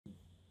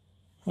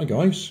Hi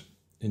guys,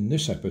 in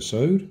this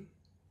episode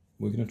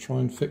we're going to try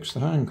and fix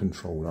the hand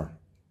controller.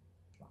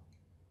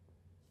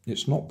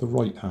 It's not the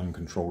right hand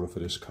controller for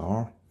this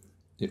car.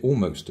 It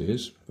almost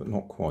is, but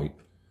not quite.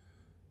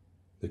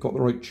 They've got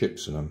the right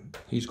chips in them.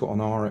 He's got an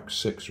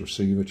RX6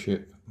 receiver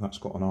chip, that's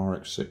got an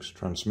RX6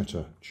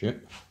 transmitter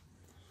chip.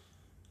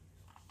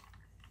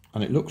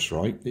 And it looks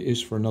right, it is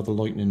for another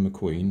LiIon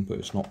McQueen, but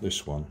it's not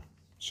this one.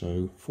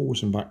 So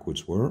forwards and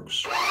backwards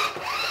works,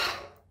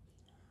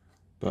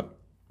 but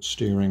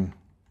steering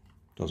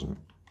doesn't.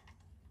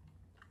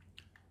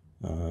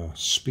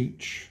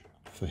 Speech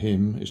for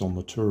him is on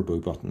the turbo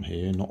button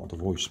here, not the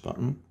voice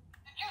button.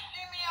 Did you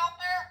see me out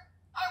there?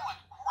 I was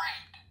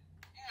great.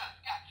 You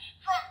just got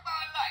struck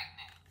by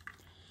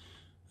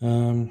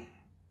lightning.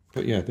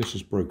 But yeah, this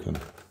is broken.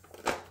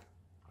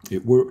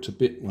 It worked a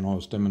bit when I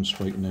was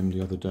demonstrating them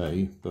the other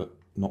day, but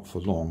not for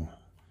long.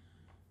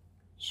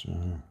 So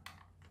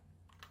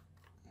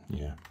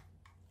yeah,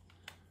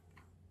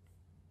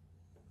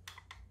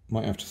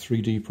 might have to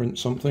 3D print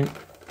something.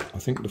 I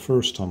think the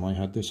first time I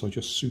had this I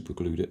just super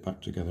glued it back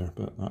together,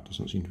 but that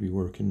doesn't seem to be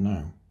working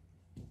now.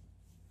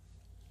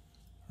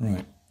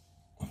 Right,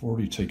 I've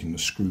already taken the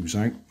screws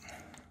out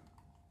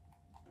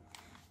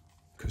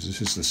because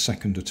this is the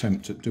second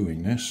attempt at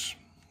doing this.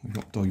 We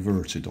got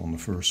diverted on the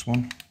first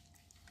one.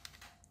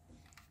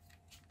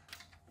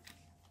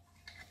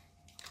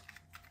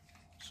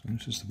 So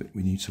this is the bit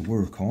we need to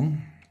work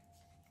on.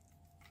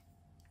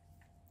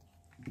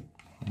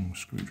 Long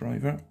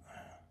screwdriver.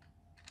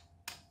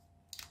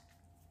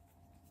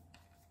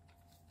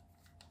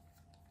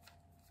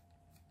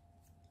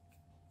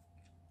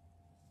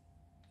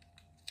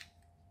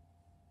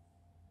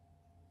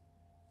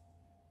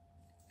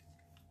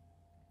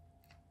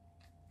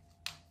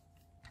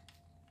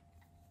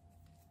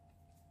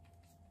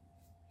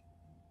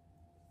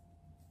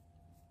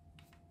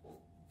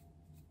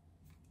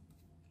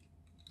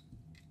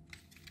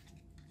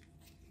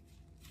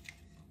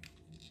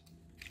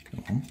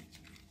 Come on.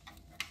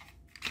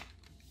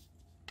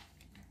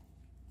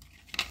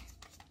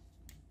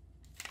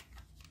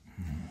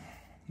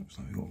 Looks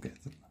like we've got to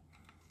get the...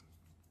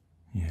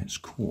 Yeah, it's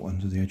caught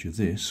under the edge of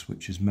this,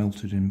 which is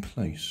melted in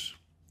place.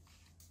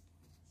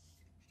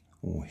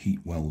 Or heat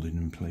welded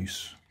in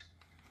place.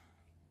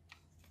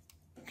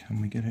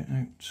 Can we get it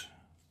out?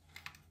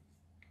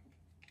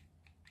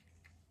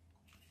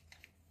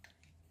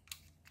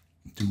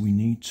 Do we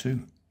need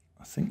to?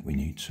 I think we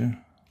need to.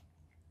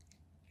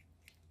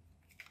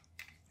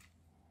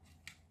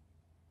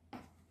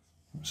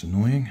 That's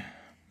annoying.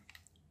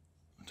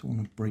 I don't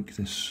want to break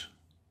this.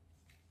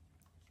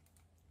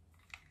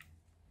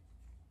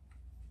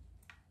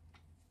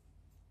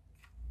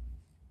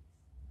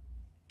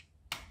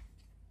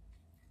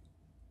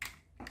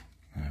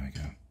 There we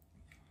go.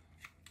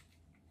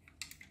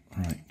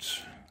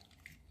 Right.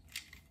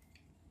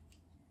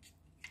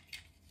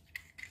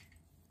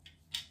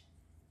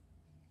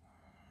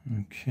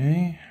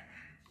 Okay.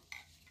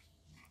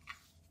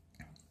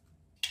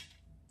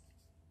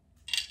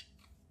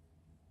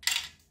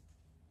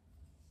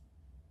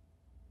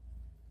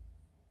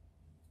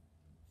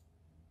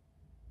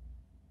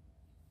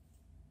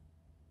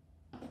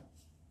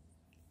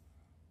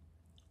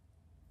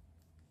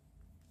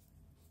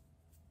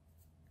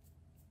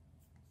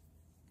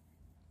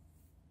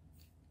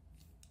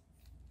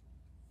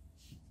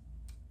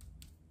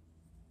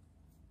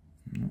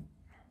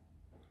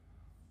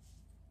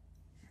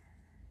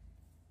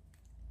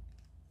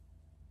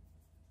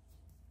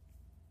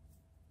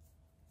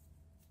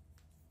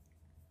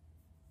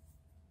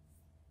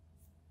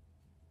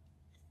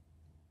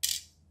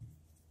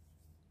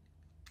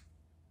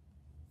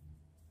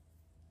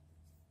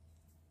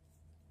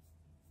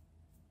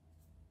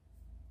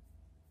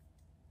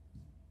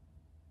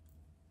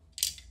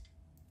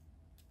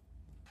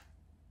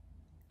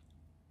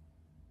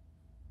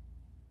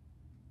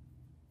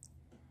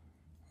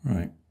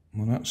 Right,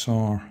 well that's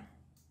our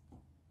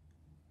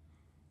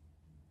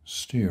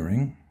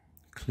steering.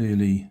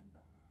 Clearly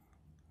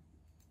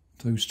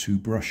those two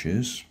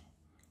brushes.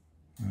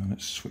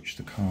 Let's switch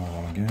the car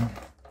on again.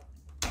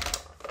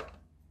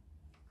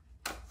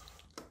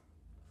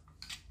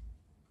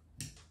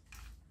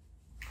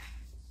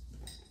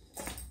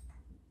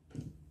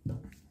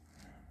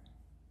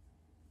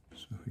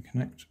 So if we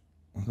connect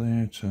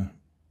there to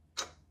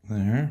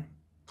there,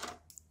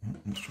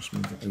 let's just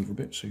move it over a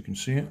bit so you can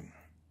see it.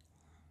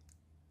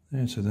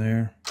 There to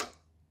there,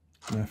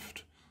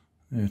 left,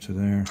 there to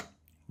there,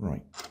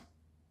 right.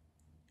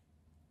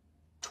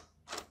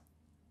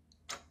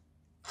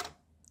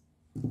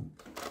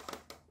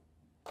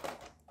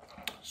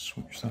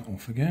 Switch that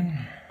off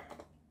again.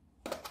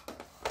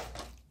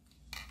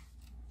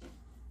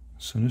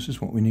 So this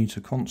is what we need to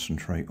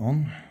concentrate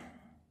on.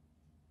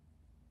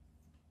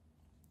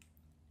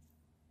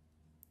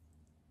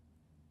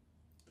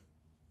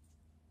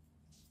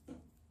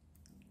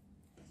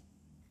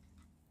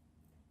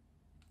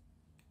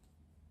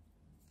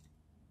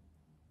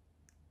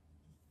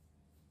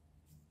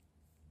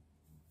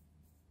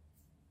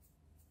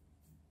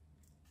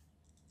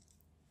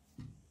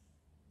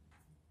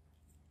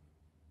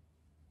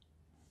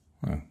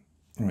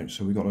 Right,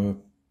 so we got a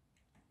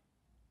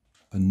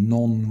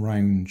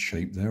non-round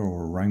shape there,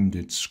 or a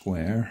rounded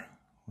square,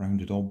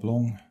 rounded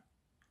oblong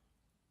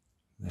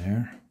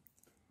there,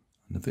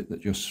 and the bit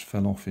that just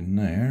fell off in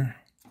there.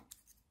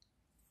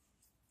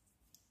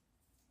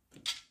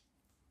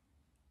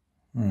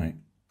 Right,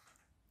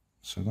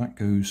 so that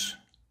goes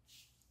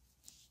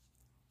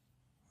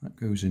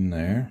in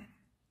there.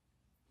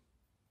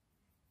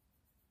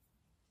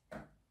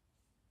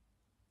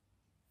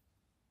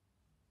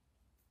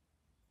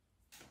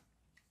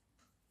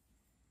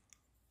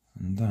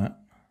 And that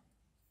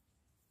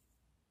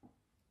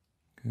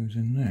goes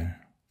in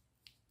there.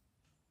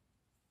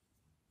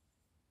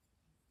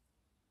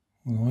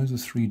 Well, either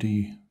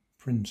 3D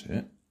print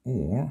it,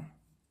 or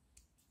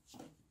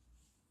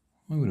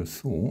I would have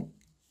thought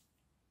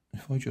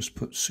if I just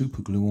put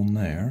super glue on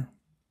there,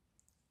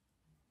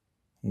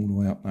 all the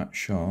way up that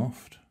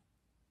shaft,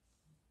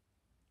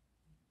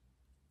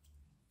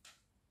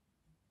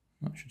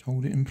 that should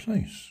hold it in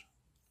place.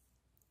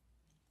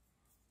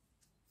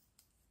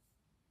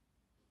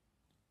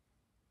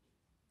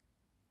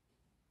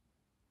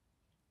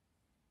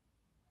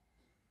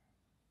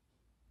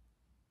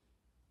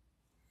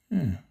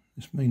 Yeah,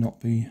 this may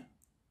not be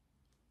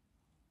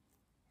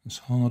as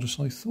hard as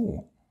I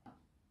thought.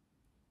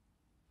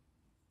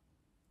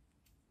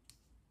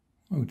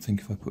 I would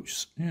think if I put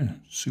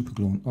super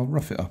glue on, I'll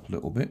rough it up a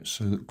little bit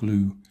so that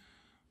glue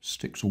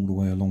sticks all the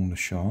way along the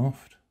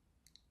shaft.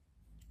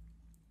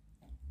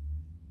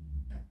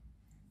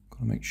 Got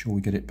to make sure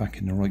we get it back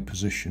in the right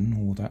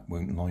position, or that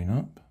won't line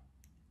up.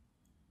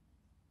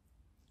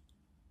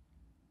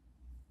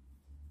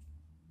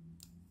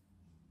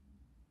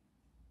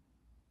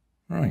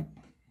 Right,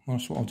 well,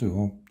 that's what I'll do.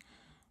 I'll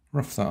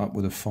rough that up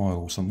with a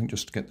file or something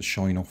just to get the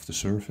shine off the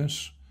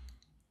surface.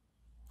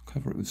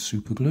 Cover it with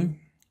super glue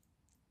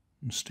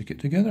and stick it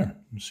together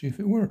and see if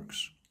it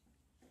works.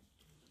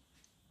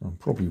 I'm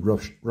probably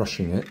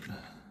rushing it.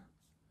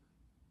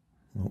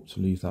 I ought to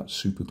leave that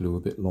super glue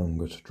a bit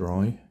longer to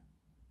dry.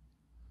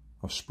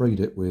 I've sprayed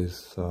it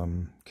with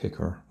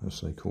kicker,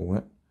 as they call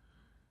it,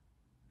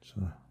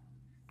 to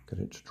get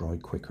it to dry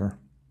quicker.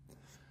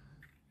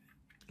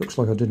 Looks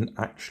like I didn't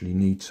actually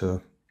need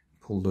to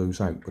pull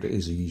those out, but it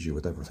is easier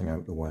with everything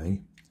out the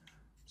way.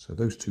 So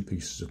those two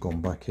pieces have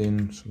gone back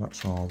in, so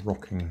that's our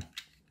rocking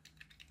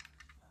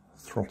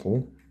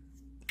throttle.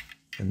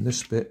 And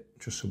this bit,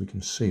 just so we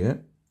can see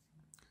it,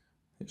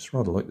 it's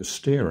rather like the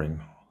steering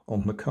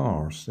on the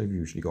cars. They've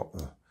usually got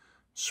a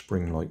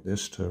spring like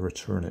this to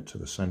return it to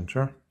the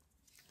centre.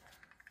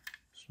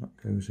 So that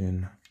goes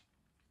in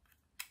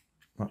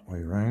that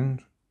way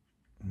round,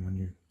 and when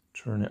you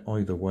turn it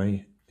either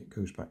way, it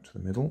goes back to the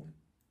middle.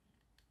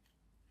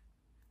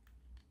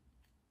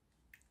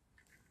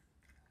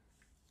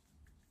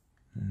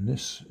 And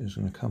this is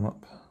going to come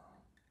up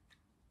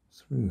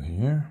through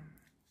here.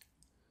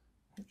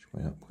 Which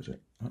way up was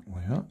it? That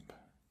way up.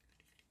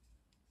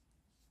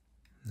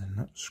 And then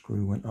that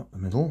screw went up the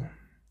middle,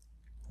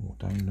 or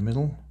down the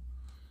middle,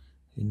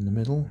 in the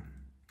middle.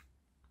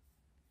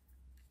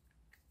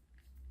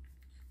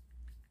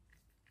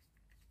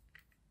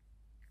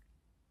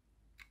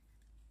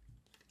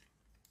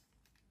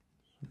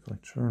 So if I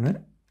turn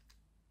it,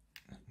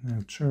 it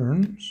now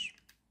turns.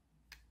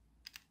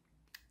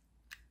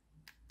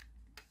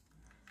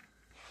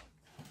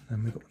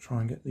 Then we've got to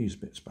try and get these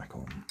bits back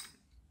on.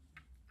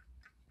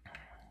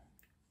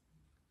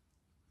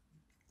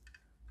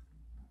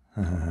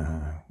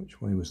 Which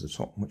way was the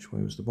top and which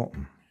way was the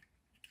bottom?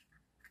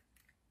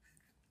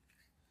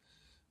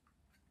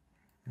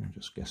 I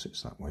just guess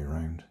it's that way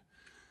round.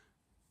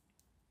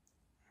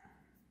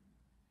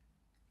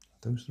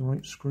 Are those the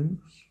right screws?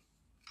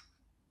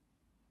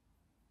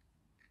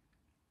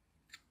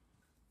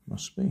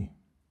 Must be.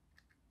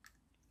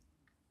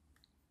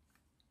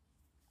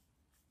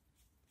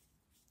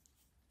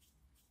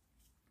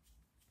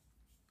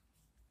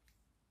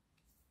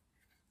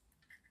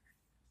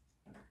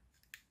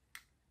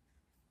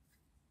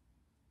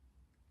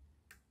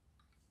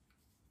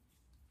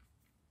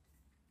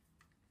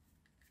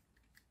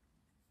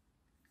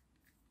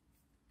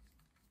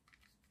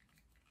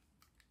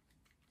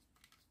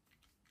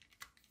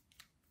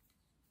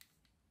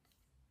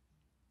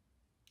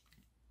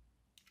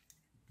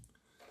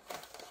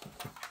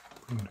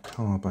 Bring the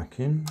car back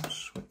in,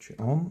 switch it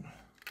on.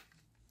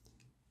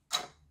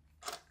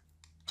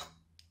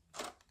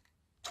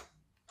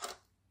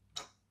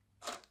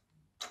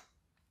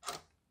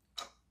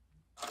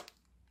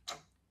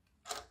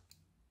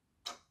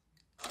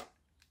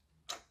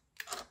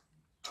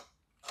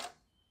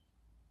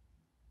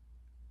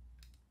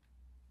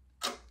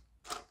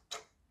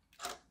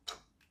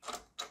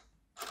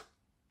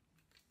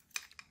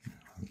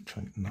 I haven't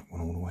tightened that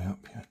one all the way up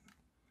yet.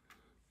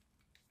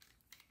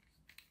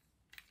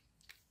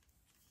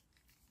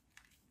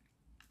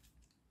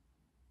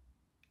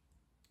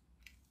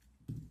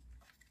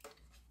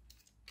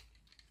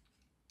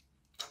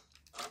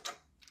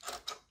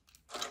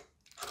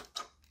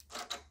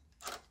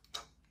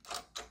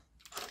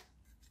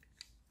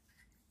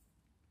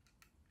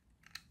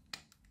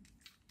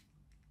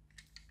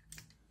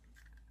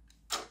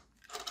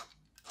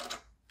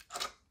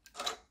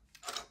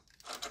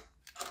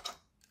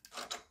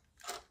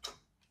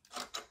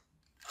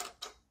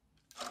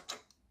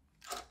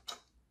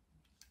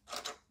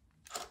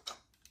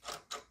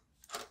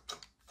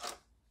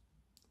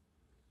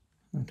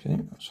 Okay,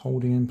 that's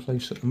holding in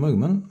place at the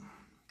moment.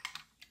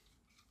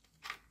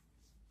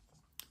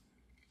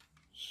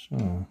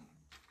 So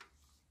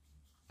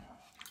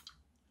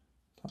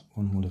that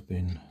one will have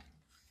been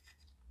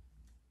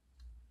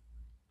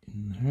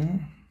in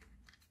there.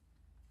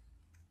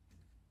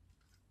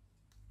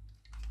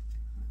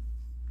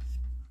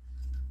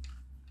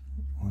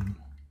 That one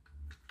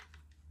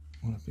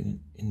will have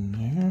been in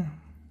there.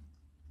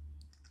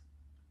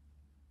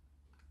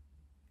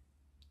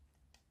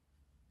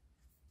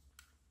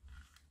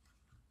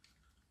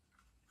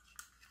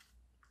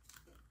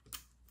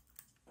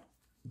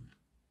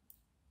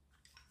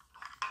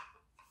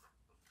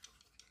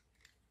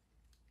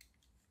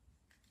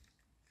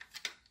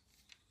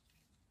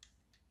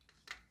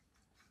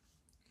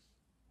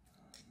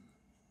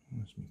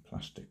 There's some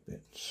plastic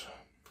bits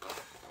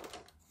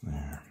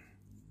there.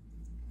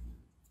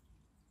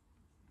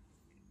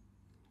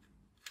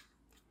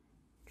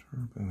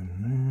 Turbo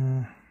in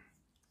there.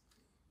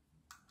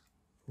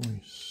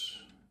 Voice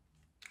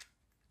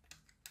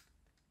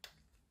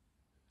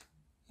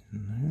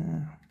in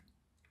there.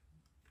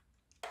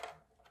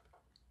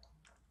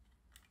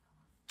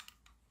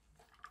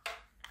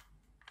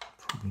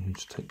 Probably need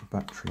to take the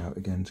battery out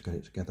again to get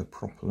it together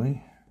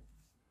properly,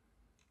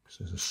 because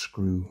there's a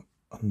screw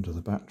under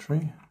the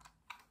battery.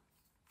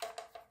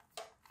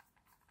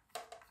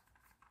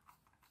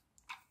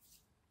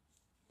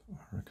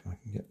 I reckon I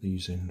can get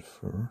these in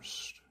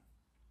first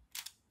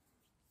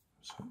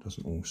so it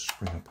doesn't all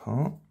spring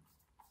apart.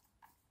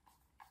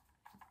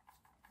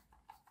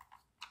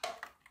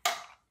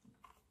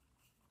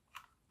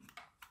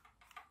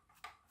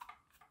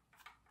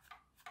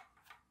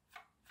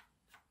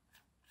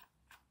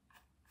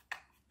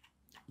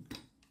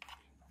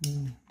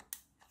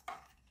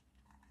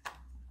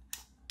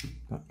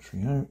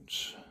 Battery out.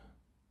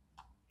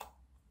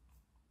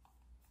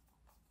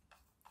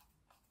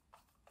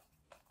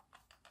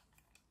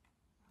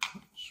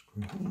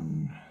 Screw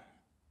in.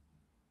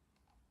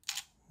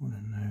 One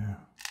in there.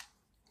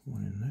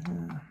 One in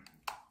there.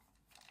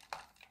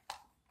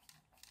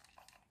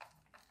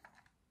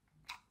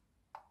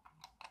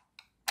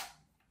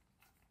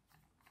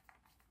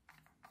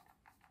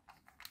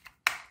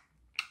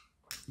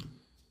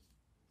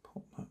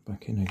 Pop that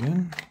back in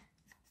again.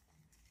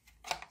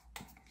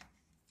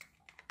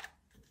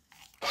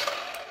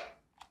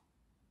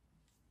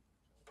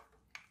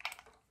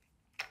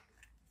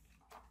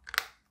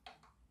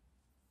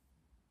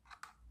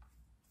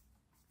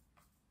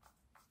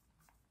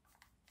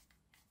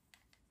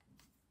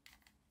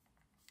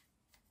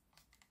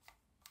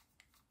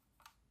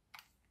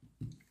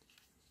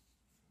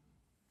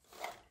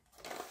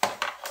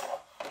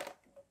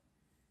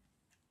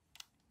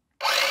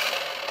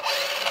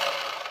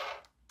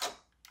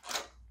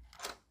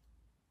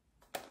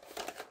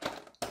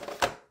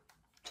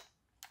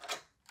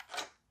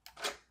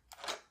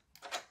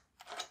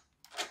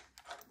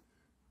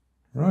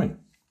 Right,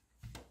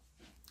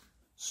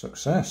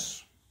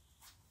 success.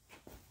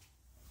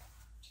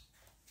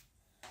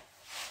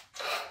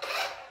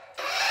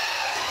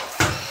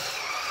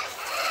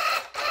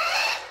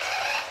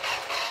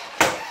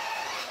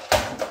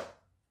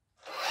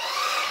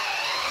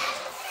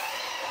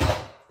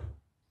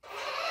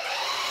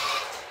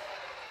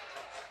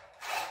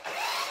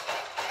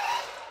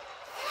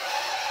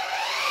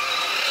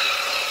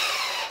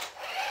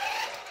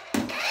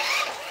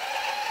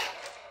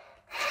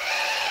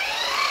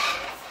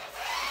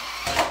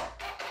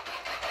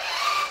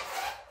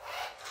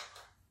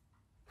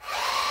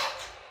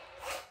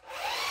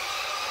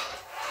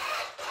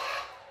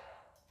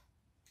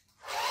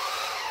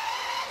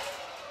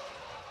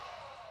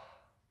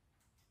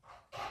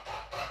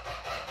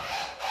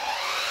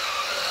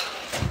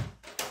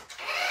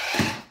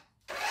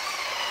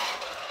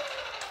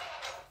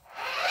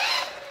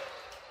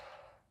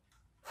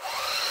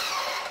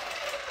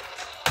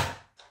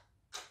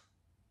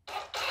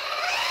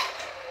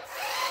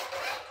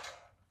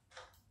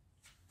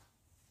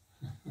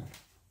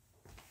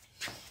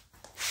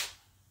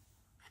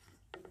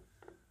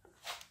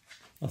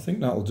 I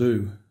think that'll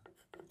do.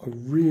 I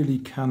really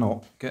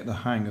cannot get the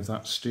hang of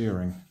that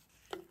steering,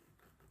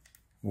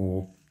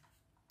 or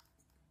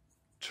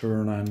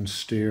turn and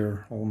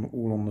steer all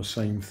on the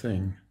same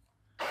thing.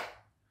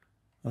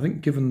 I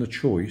think given the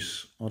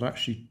choice, I'd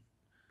actually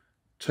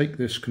take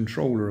this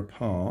controller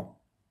apart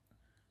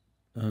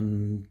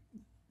and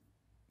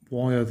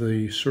wire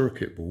the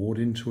circuit board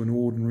into an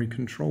ordinary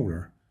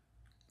controller,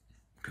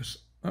 because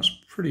that's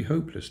pretty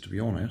hopeless, to be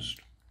honest.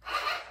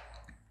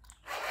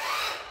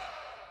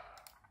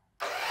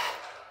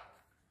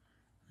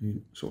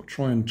 You sort of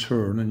try and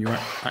turn and you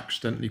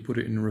accidentally put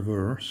it in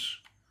reverse.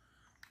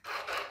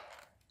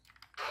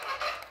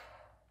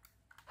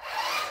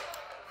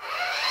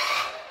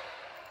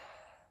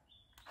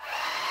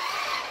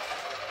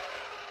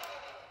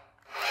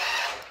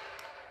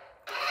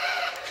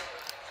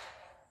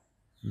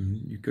 And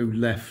you go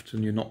left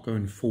and you're not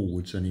going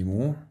forwards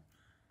anymore.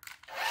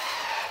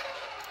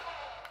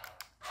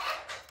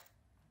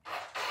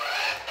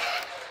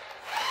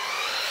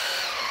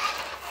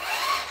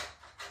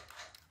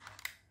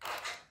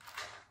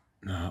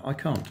 that, I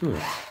can't do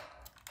it.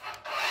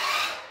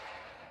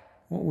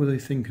 What were they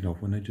thinking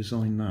of when they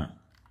designed that?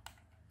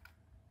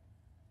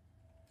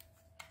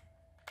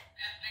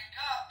 Piston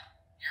cup,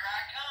 here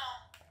I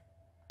come.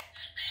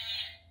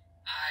 Speed,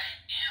 I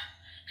am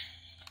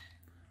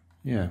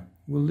speed. Yeah,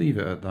 we'll leave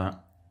it at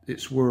that.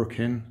 It's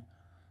working.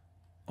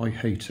 I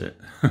hate it.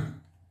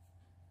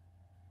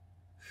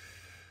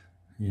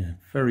 Yeah,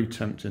 very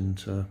tempting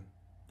to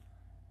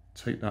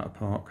take that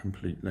apart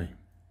completely.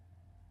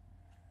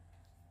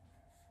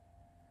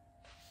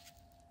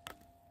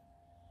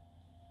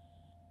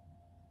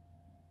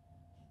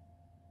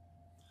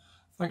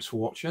 Thanks for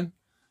watching.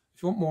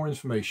 If you want more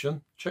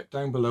information, check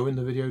down below in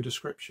the video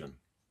description.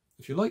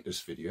 If you like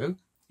this video,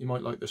 you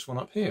might like this one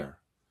up here.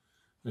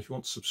 And if you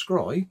want to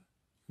subscribe, you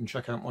can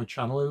check out my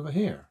channel over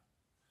here.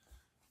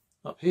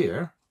 Up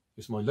here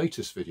is my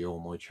latest video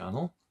on my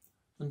channel,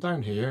 and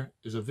down here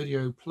is a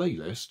video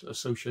playlist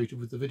associated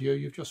with the video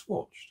you've just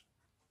watched.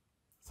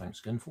 Thanks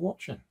again for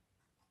watching.